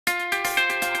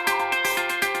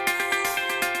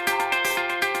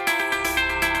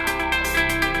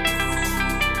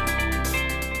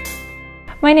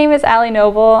My name is Allie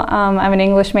Noble. I'm an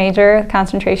English major,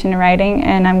 concentration in writing,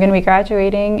 and I'm going to be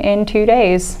graduating in 2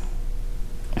 days.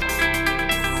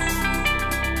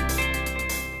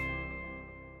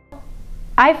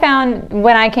 I found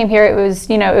when I came here, it was,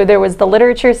 there was the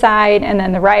literature side and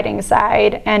then the writing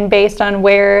side, and based on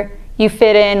where you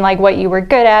fit in, like what you were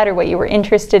good at or what you were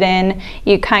interested in,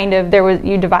 you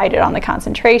divided on the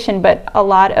concentration. But a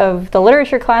lot of the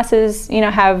literature classes,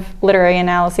 have literary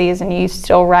analyses, and you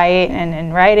still write, and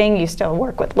in writing you still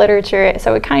work with literature,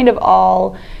 so it kind of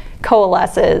all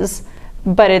coalesces,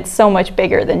 but it's so much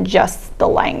bigger than just the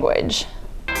language.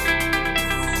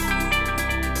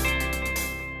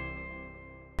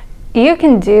 You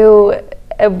can do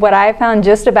what I found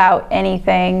just about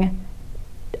anything.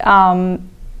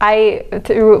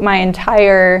 Through my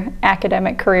entire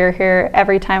academic career here,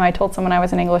 every time I told someone I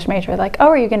was an English major, they're like, "Oh,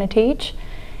 are you going to teach?"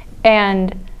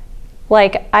 And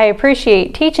like, I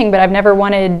appreciate teaching, but I've never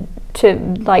wanted to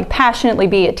like passionately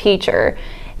be a teacher.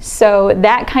 So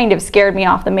that kind of scared me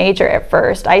off the major at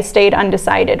first. I stayed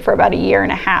undecided for about 1.5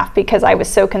 years because I was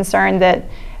so concerned that,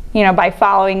 by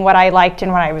following what I liked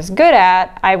and what I was good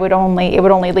at, it would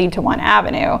only lead to one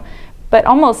avenue. But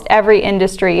almost every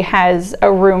industry has a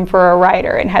room for a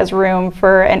writer and has room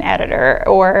for an editor,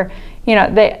 or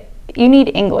you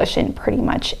need English in pretty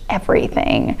much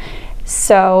everything.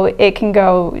 So it can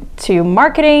go to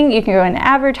marketing, you can go into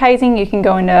advertising, you can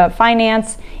go into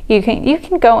finance, you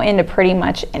can go into pretty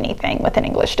much anything with an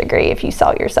English degree if you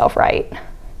sell yourself right.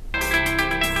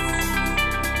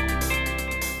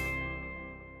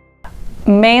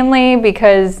 Mainly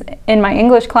because in my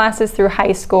English classes through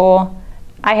high school,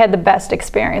 I had the best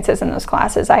experiences in those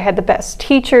classes. I had the best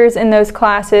teachers in those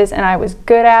classes, and I was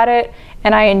good at it,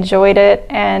 and I enjoyed it.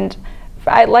 And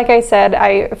like I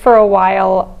said, for a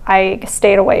while I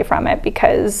stayed away from it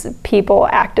because people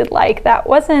acted like that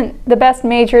wasn't the best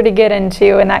major to get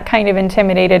into, and that kind of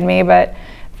intimidated me. But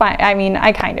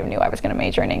I kind of knew I was going to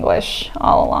major in English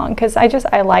all along because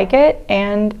I like it,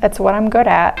 and that's what I'm good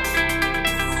at.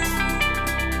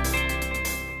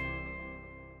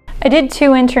 I did 2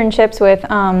 internships with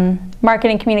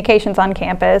marketing communications on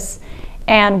campus,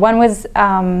 and one was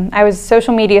I was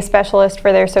social media specialist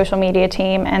for their social media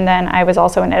team, and then I was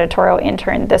also an editorial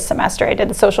intern this semester. I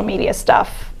did the social media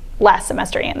stuff last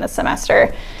semester and this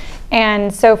semester.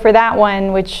 And so for that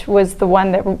one, which was the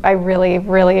one that I really,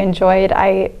 really enjoyed,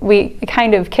 we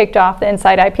kind of kicked off the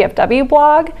Inside IPFW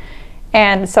blog,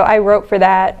 and so I wrote for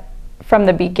that from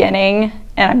the beginning,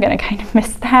 and I'm going to kind of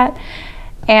miss that.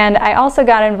 And I also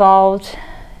got involved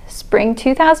spring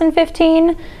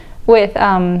 2015 with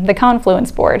the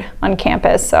Confluence board on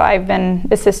campus. So I've been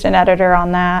assistant editor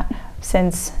on that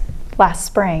since last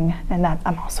spring, and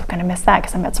I'm also going to miss that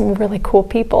because I met some really cool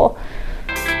people.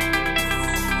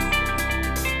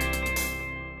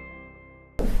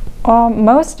 Well,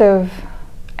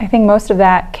 I think most of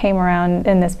that came around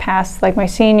in this past, like my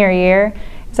senior year,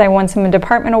 because I won some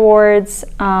department awards,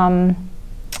 and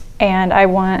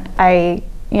I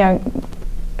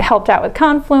helped out with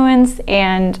Confluence,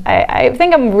 and I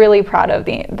think I'm really proud of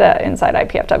the Inside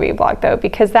IPFW blog though,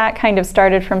 because that kind of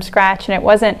started from scratch, and it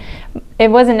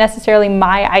wasn't necessarily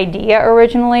my idea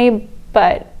originally,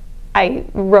 but I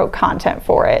wrote content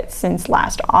for it since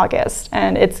last August,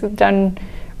 and it's done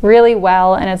really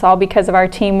well, and it's all because of our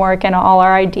teamwork and all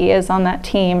our ideas on that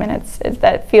team, and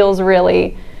it feels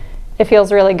really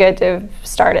good to have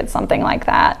started something like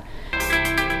that.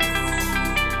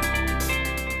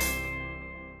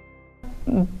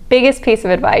 Biggest piece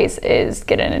of advice is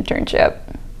get an internship.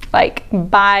 Like,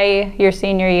 by your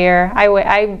senior year.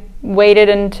 I waited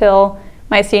until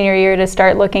my senior year to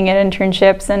start looking at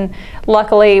internships, and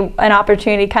luckily an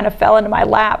opportunity kind of fell into my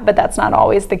lap, but that's not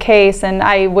always the case, and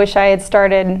I wish I had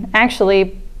started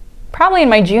actually probably in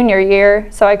my junior year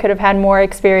so I could have had more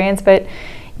experience. But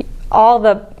all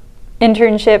the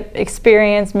internship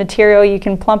experience material you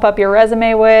can plump up your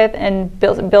resume with and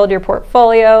build your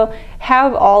portfolio,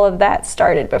 have all of that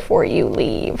started before you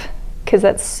leave, because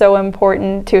that's so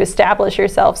important to establish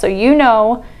yourself so you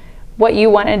know what you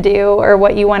want to do or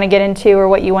what you want to get into or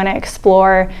what you want to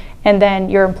explore, and then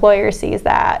your employer sees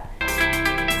that.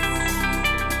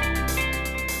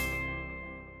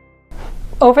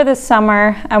 Over the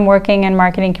summer, I'm working in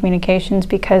marketing communications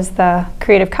because the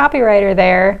creative copywriter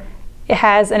there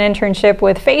has an internship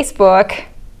with Facebook,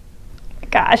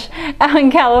 gosh, out in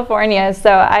California.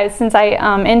 So since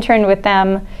I interned with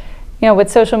them, with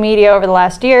social media over the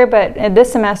last year, but this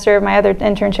semester my other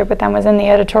internship with them was in the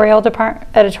editorial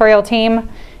team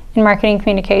in marketing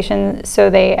communication. So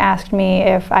they asked me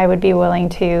if I would be willing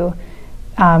to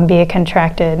be a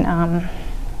contracted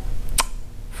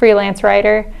freelance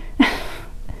writer.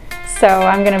 So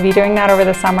I'm going to be doing that over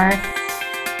the summer.